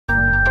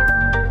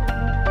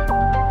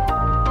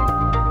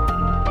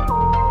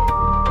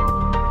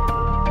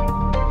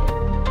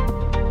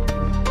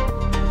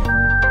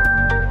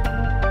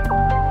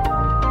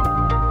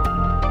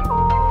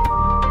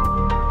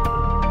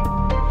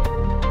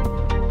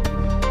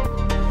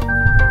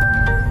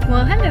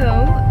Well,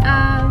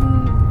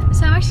 hello.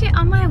 So I'm actually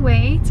on my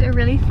way to a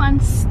really fun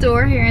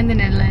store here in the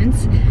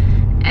Netherlands,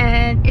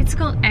 and it's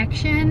called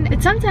Action.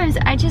 But sometimes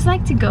I just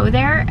like to go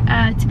there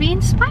to be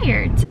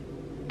inspired.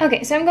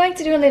 Okay, so I'm going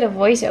to do a little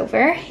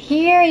voiceover.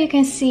 Here you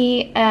can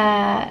see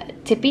a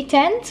tippy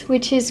tent,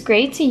 which is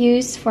great to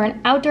use for an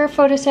outdoor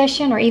photo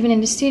session or even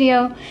in the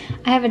studio.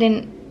 I have it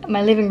in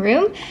my living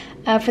room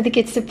for the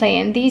kids to play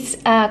in. These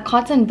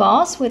cotton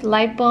balls with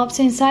light bulbs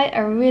inside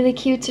are really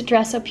cute to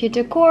dress up your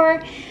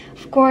decor.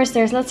 Of course,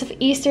 there's lots of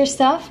Easter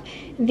stuff.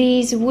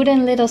 These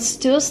wooden little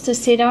stools to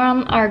sit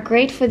on are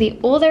great for the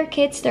older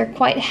kids. They're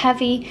quite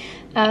heavy,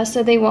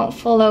 so they won't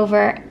fall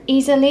over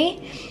easily.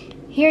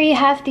 Here you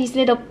have these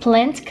little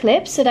plant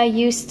clips that I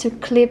use to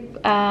clip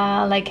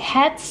like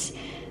hats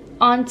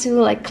onto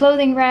like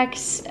clothing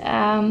racks.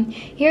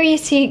 Here you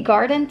see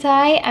garden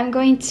tie. I'm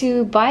going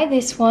to buy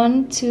this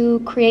one to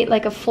create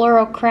like a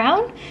floral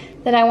crown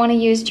that I want to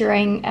use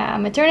during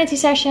maternity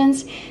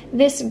sessions.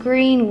 This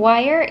green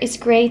wire is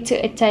great to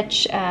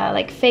attach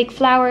like fake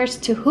flowers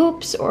to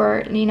hoops,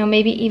 or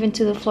maybe even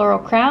to the floral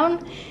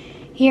crown.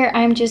 Here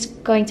I'm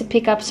just going to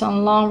pick up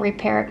some long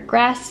repair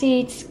grass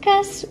seeds,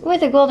 because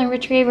with a golden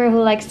retriever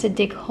who likes to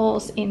dig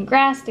holes in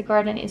grass, the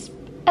garden is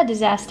a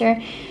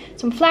disaster.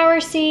 Some flower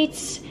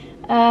seeds.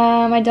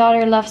 My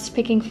daughter loves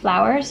picking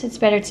flowers. It's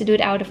better to do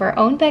it out of her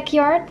own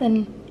backyard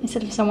than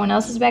instead of someone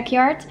else's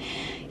backyard.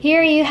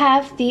 Here you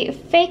have the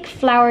fake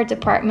flower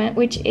department,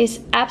 which is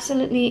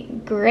absolutely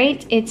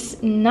great.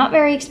 It's not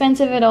very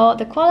expensive at all.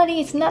 The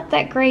quality is not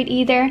that great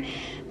either,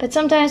 but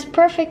sometimes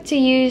perfect to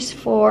use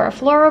for a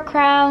floral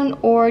crown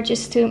or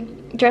just to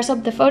dress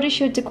up the photo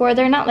shoot decor.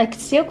 They're not like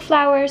silk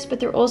flowers, but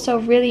they're also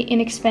really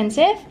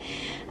inexpensive.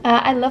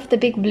 I love the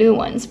big blue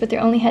ones, but they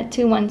only had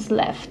 2 ones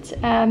left.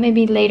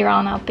 Maybe later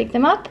on I'll pick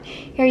them up.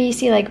 Here you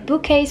see like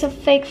bouquets of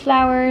fake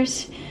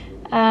flowers.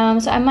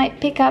 So I might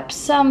pick up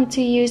some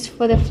to use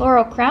for the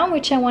floral crown,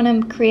 which I want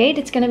to create.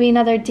 It's going to be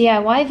another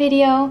DIY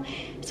video.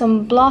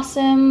 Some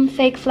blossom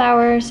fake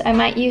flowers. I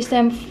might use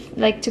them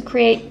like to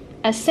create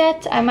a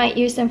set. I might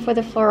use them for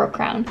the floral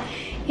crown.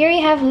 Here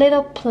you have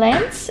little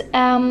plants.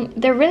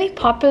 They're really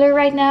popular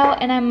right now,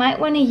 and I might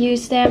want to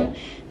use them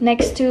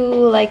next to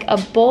like a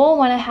bowl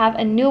when I have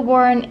a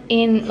newborn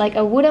in like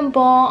a wooden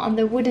bowl on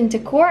the wooden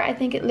decor. I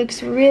think it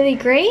looks really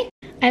great.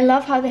 I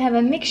love how they have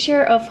a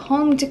mixture of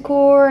home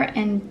decor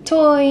and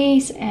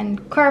toys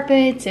and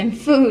carpets and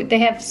food. They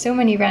have so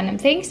many random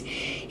things.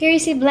 Here you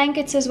see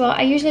blankets as well.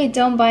 I usually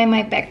don't buy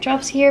my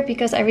backdrops here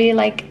because I really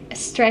like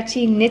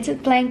stretchy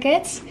knitted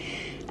blankets.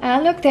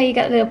 Look, there you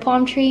got a little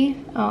palm tree.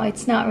 Oh,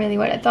 it's not really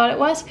what I thought it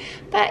was.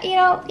 But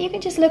you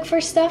can just look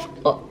for stuff.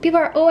 Oh, people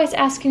are always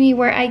asking me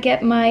where I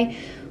get my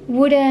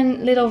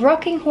wooden little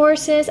rocking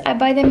horses. I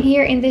buy them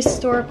here in this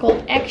store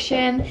called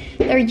Action.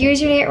 They're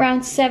usually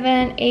around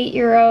 7-8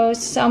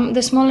 euros.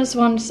 The smallest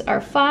ones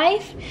are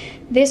 5.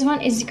 This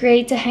one is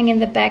great to hang in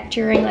the back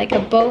during like a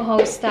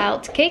boho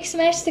styled cake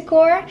smash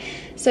decor.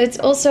 So it's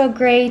also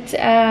great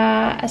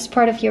as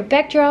part of your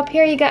backdrop.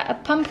 Here you got a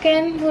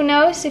pumpkin. Who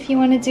knows if you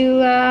want to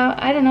do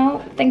I don't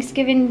know,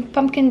 Thanksgiving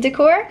pumpkin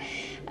decor.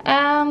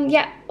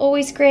 Yeah,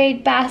 always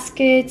great.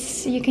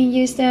 Baskets, you can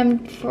use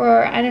them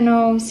for, I don't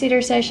know,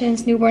 sitter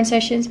sessions, newborn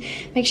sessions.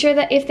 Make sure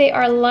that if they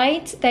are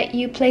light, that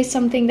you place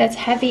something that's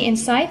heavy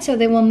inside so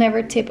they will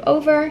never tip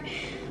over.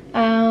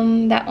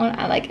 That one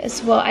I like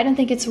as well. I don't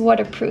think it's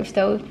waterproof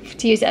though,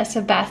 to use as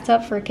a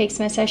bathtub for a cake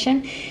smash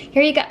session.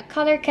 Here you got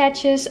color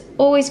catches.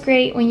 Always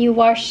great when you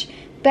wash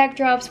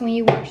backdrops, when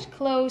you wash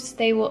clothes,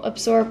 they will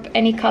absorb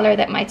any color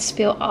that might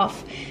spill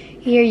off.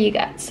 Here you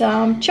got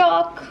some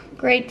chalk.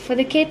 Great for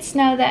the kids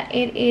now that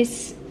it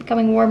is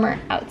becoming warmer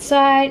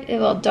outside.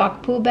 Little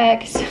dog poo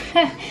bags.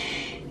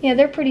 Yeah,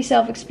 they're pretty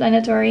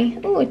self-explanatory.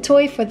 Oh, a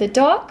toy for the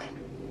dog.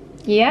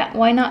 Yeah,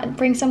 why not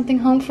bring something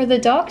home for the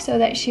dog so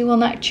that she will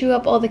not chew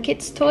up all the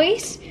kids'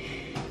 toys.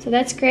 So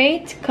that's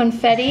great.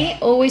 Confetti,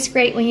 always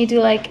great when you do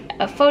like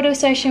a photo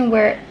session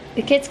where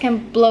the kids can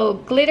blow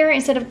glitter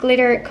instead of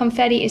glitter.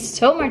 Confetti is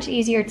so much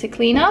easier to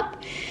clean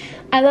up.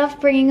 I love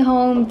bringing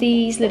home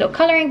these little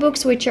coloring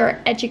books, which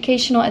are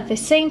educational at the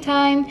same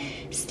time.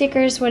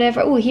 Stickers,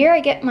 whatever. Oh, here I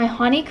get my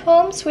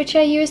honeycombs, which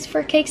I use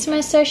for cake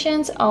smash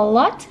sessions a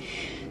lot.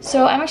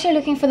 So I'm actually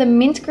looking for the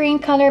mint green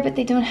color, but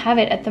they don't have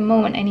it at the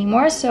moment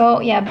anymore. So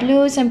yeah,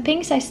 blues and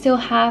pinks I still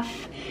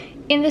have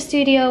in the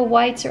studio.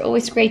 Whites are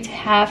always great to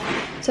have.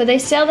 So they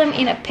sell them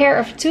in a pair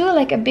of 2,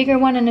 like a bigger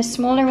one and a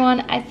smaller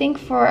one, I think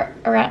for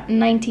around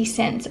 90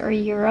 cents or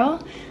euro.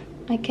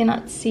 I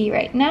cannot see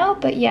right now,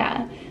 but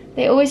yeah.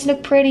 They always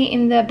look pretty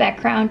in the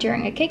background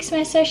during a cake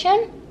smash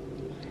session.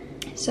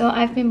 So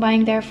I've been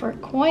buying there for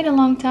quite a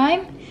long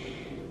time.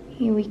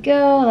 Here we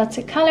go, lots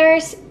of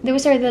colors.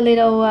 Those are the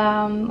little,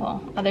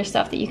 well, other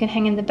stuff that you can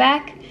hang in the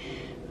back.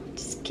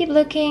 Just keep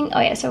looking. Oh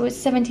yeah, so it's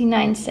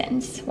 79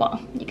 cents. Well,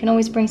 you can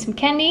always bring some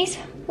candies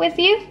with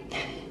you.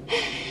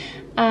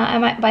 I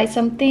might buy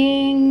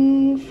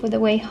something for the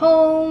way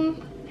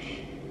home.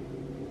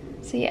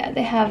 So yeah,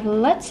 they have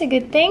lots of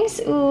good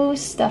things. Ooh,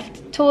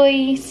 stuffed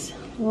toys.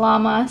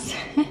 Llamas.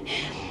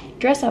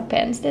 dress up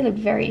pens. They look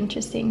very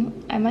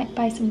interesting. I might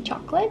buy some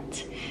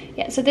chocolate.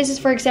 Yeah, so this is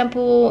for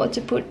example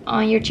to put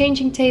on your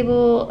changing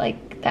table,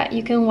 like that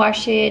you can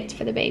wash it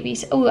for the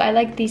babies. Oh, I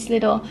like these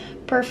little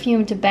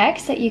perfumed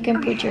bags that you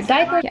can put your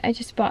diaper. Yeah, I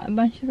just bought a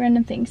bunch of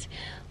random things.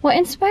 What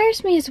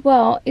inspires me as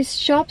well is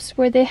shops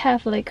where they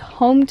have like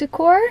home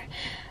decor.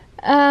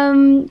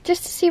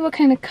 Just to see what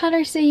kind of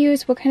colors they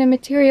use, what kind of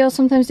materials.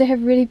 Sometimes they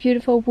have really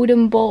beautiful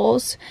wooden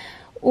bowls,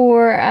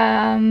 or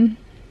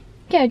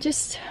yeah,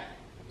 just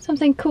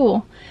something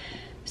cool.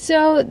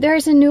 So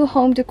there's a new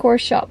home decor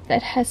shop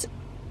that has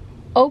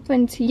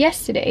opened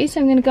yesterday, so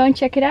I'm gonna go and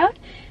check it out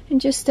and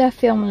just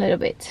film a little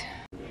bit.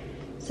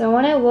 So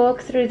when I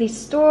walk through these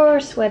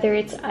stores, whether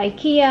it's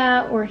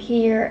IKEA or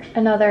here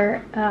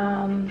another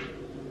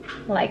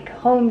like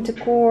home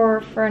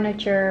decor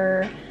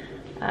furniture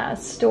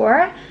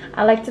store,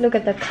 I like to look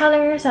at the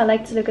colors, I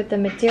like to look at the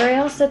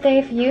materials that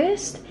they've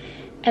used,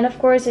 and of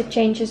course it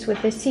changes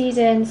with the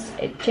seasons,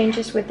 it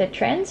changes with the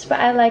trends, but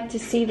I like to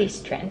see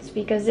these trends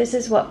because this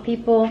is what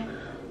people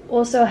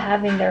also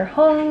have in their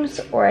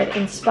homes, or it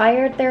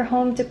inspired their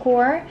home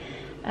decor.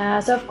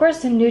 So of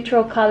course the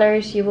neutral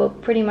colors you will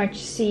pretty much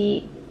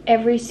see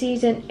every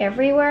season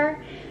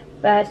everywhere,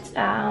 but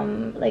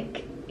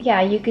like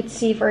yeah, you could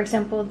see for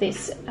example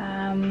this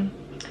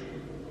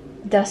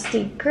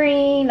dusty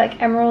green,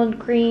 like emerald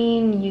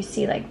green. You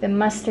see like the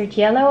mustard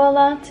yellow a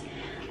lot.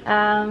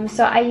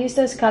 So I use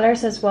those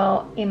colors as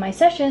well in my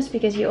sessions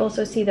because you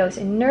also see those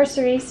in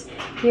nurseries.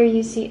 Here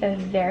you see a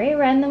very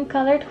random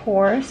colored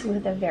horse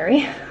with a very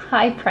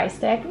high price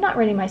tag. Not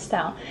really my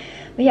style,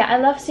 but yeah, I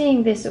love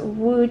seeing this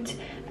wood.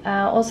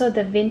 Also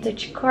the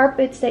vintage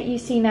carpets that you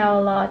see now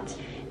a lot.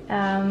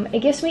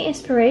 It gives me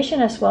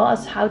inspiration as well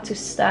as how to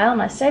style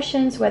my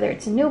sessions, whether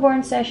it's a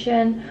newborn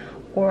session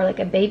or like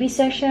a baby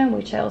session,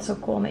 which I also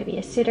call maybe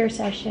a sitter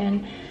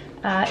session.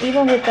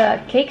 Even with the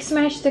cake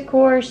smash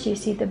decors, you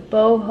see the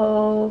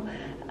boho,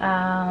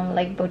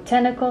 like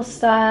botanical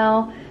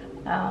style,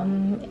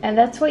 and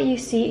that's what you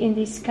see in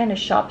these kind of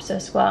shops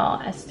as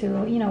well, as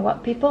to, you know,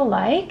 what people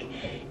like.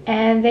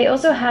 And they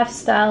also have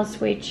styles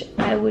which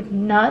I would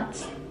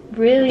not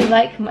really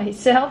like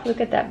myself.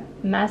 Look at that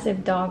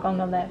massive dog on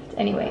the left.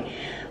 Anyway,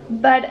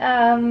 but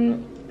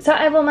so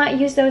I will not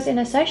use those in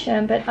a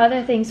session, but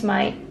other things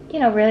might, you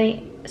know,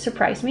 really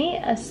surprise me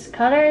as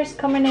colors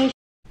combination.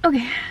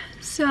 Okay,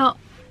 so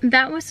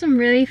that was some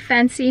really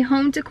fancy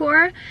home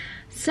decor.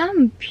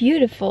 Some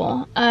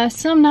beautiful,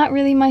 some not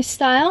really my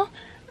style.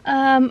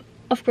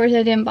 Of course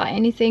I didn't buy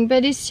anything,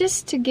 but it's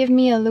just to give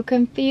me a look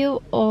and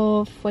feel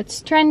of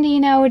what's trendy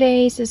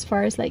nowadays as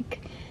far as like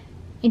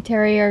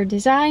interior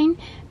design,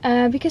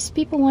 because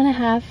people want to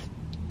have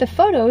the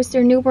photos,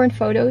 their newborn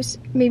photos,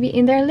 maybe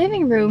in their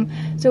living room.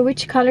 So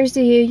which colors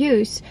do you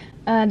use?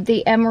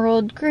 The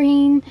emerald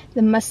green,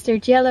 the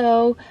mustard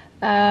yellow,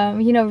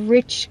 you know,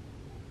 rich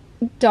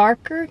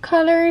darker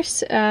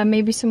colors,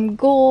 maybe some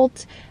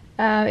gold.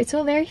 It's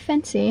all very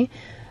fancy.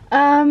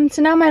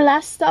 So now my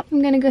last stop,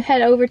 I'm gonna go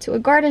head over to a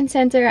garden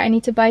center. I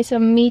need to buy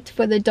some meat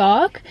for the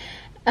dog.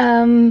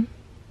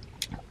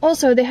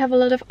 Also they have a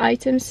lot of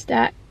items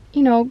that,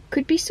 you know,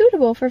 could be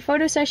suitable for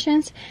photo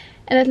sessions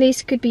and at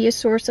least could be a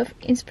source of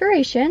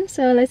inspiration.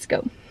 So let's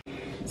go.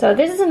 So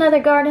this is another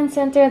garden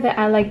center that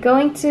I like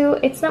going to.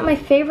 It's not my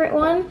favorite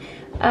one,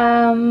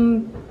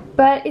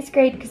 but it's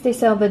great because they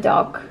sell the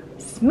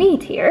dog's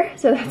meat here,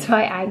 so that's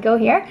why I go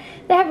here.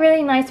 They have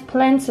really nice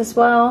plants as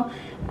well,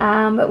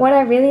 but what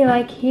I really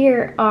like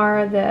here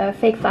are the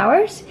fake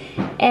flowers.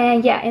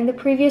 And yeah, in the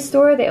previous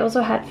store they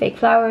also had fake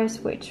flowers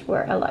which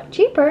were a lot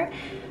cheaper,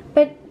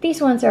 but these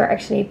ones are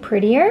actually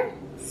prettier.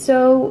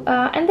 So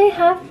and they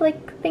have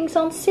like things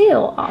on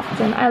sale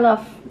often. I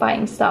love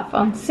buying stuff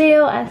on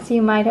sale, as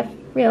you might have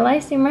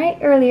realized in my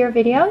earlier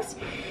videos.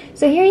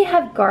 So here you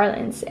have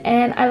garlands,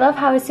 and I love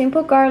how a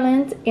simple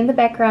garland in the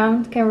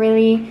background can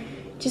really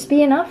just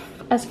be enough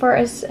as far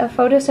as a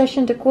photo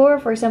session decor,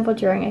 for example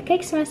during a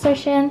cake smash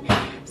session.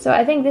 So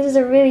I think this is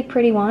a really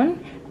pretty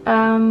one.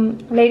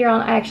 Later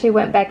on I actually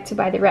went back to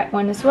buy the red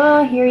one as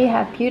well. Here you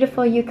have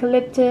beautiful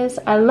eucalyptus.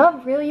 I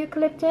love real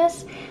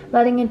eucalyptus,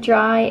 letting it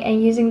dry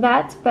and using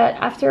that, but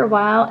after a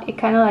while it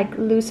kind of like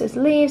loses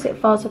leaves, it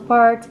falls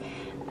apart.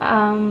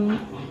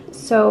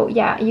 So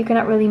yeah, you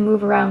cannot really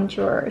move around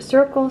your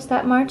circles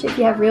that much if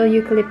you have real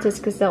eucalyptus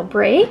because they'll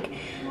break.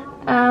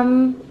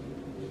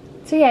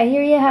 So yeah,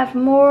 here you have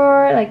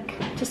more like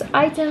just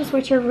items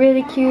which are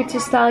really cute to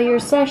style your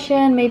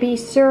session. Maybe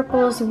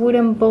circles,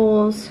 wooden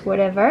bowls,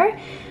 whatever.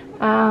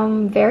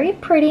 Very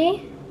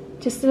pretty,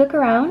 just to look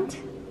around.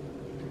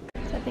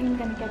 So I think I'm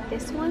gonna get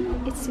this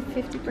one. It's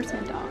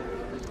 50% off.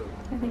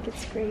 I think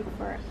it's great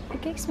for a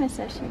cake smash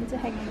session to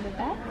hang in the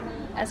back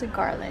as a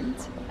garland,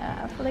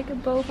 for like a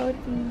boho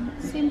theme,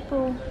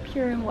 simple,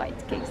 pure and white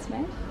cake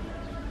smash.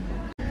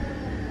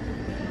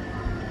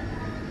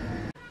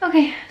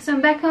 Okay, so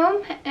I'm back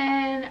home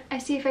and I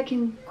see if I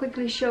can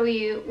quickly show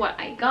you what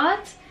I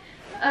got.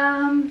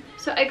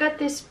 So I got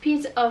this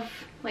piece of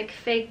like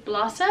fake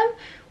blossom,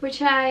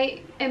 which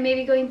I am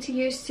maybe going to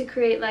use to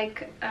create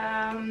like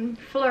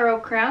floral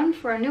crown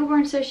for a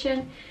newborn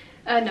session.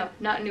 No,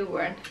 not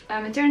newborn.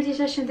 Maternity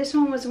session. This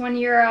one was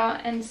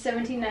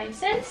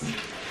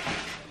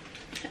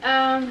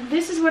 €1.79.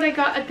 This is what I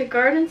got at the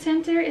garden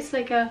center. It's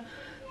like a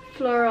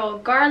floral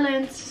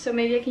garland, so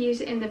maybe I can use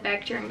it in the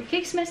back during the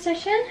Kicksmith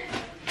session.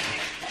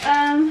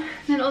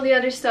 Then all the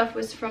other stuff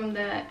was from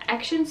the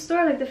Action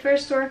store, like the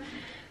first store.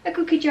 A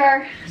cookie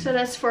jar, so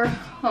that's for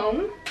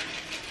home.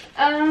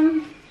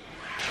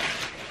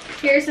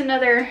 Here's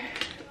another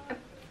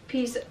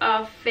piece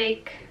of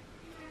fake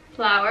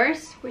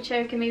flowers, which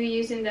I can maybe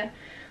use in the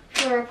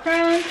floral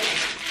crown.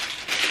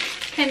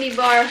 Candy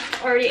bar,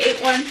 already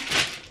ate one.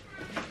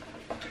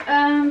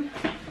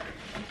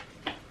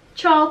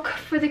 Chalk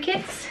for the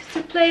kids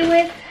to play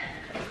with.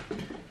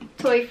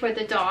 Toy for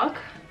the dog.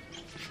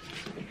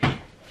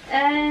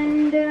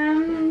 And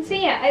so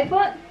yeah, I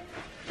bought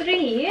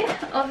 3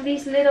 of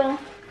these little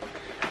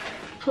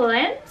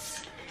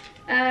plants.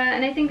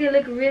 And I think they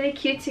look really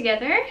cute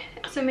together.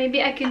 So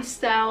maybe I can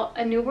style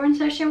a newborn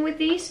session with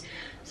these.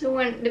 So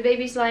when the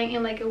baby's lying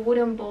in like a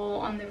wooden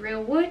bowl on the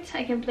real wood,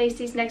 I can place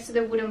these next to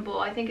the wooden bowl.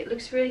 I think it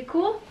looks really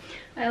cool.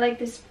 I like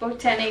this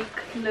botanic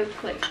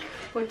look, like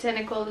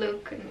botanical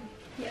look, and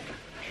yeah.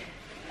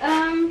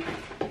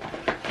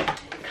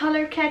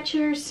 Color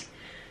catchers.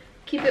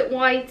 Keep it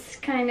white,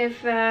 kind of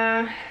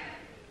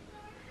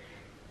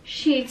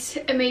sheets.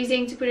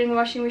 Amazing to put in the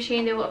washing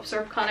machine. They will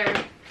absorb color.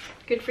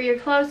 Good for your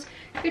clothes.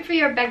 Good for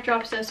your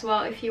backdrops as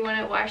well if you want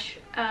to wash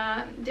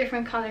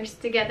different colors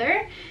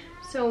together,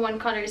 so one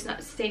color is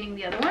not staining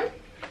the other one.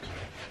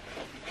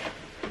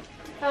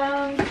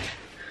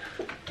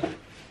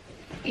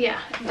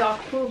 Yeah,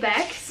 dog poo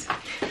bags.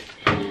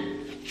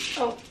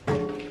 Oh,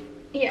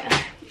 yeah.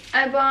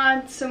 I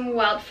bought some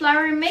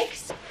wildflower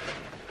mix.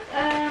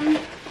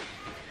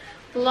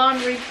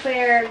 Lawn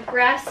repair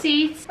grass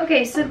seeds.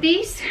 Okay, so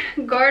these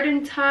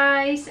garden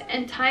ties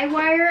and tie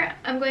wire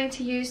I'm going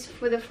to use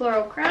for the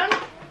floral crown.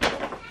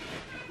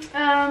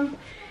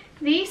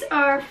 These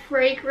are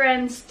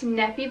fragranced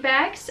nappy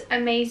bags.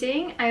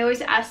 Amazing. I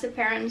always ask the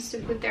parents to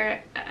put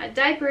their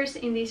diapers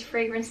in these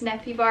fragrance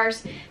nappy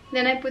bars.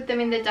 Then I put them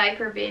in the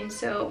diaper bin.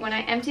 So when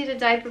I empty the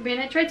diaper bin,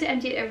 I try to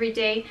empty it every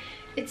day.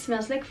 It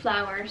smells like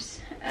flowers.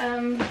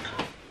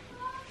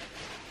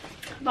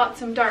 Bought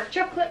some dark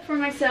chocolate for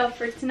myself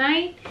for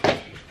tonight.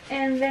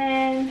 And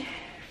then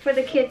for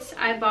the kids,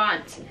 I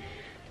bought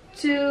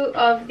 2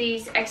 of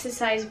these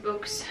exercise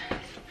books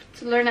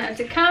to learn how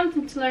to count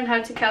and to learn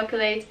how to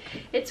calculate.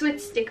 It's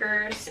with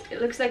stickers. It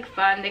looks like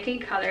fun. They can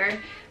color.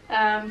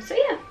 So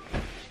yeah,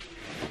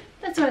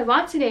 that's what I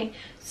bought today.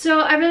 So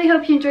I really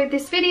hope you enjoyed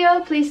this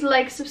video. Please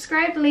like,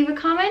 subscribe, leave a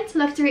comment.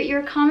 Love to read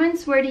your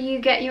comments. Where do you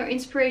get your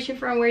inspiration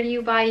from? Where do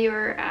you buy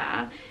your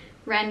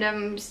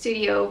random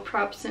studio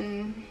props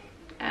and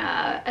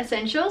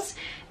essentials?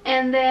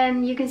 And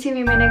then you can see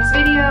me in my next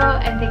video,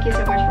 and thank you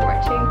so much for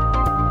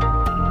watching.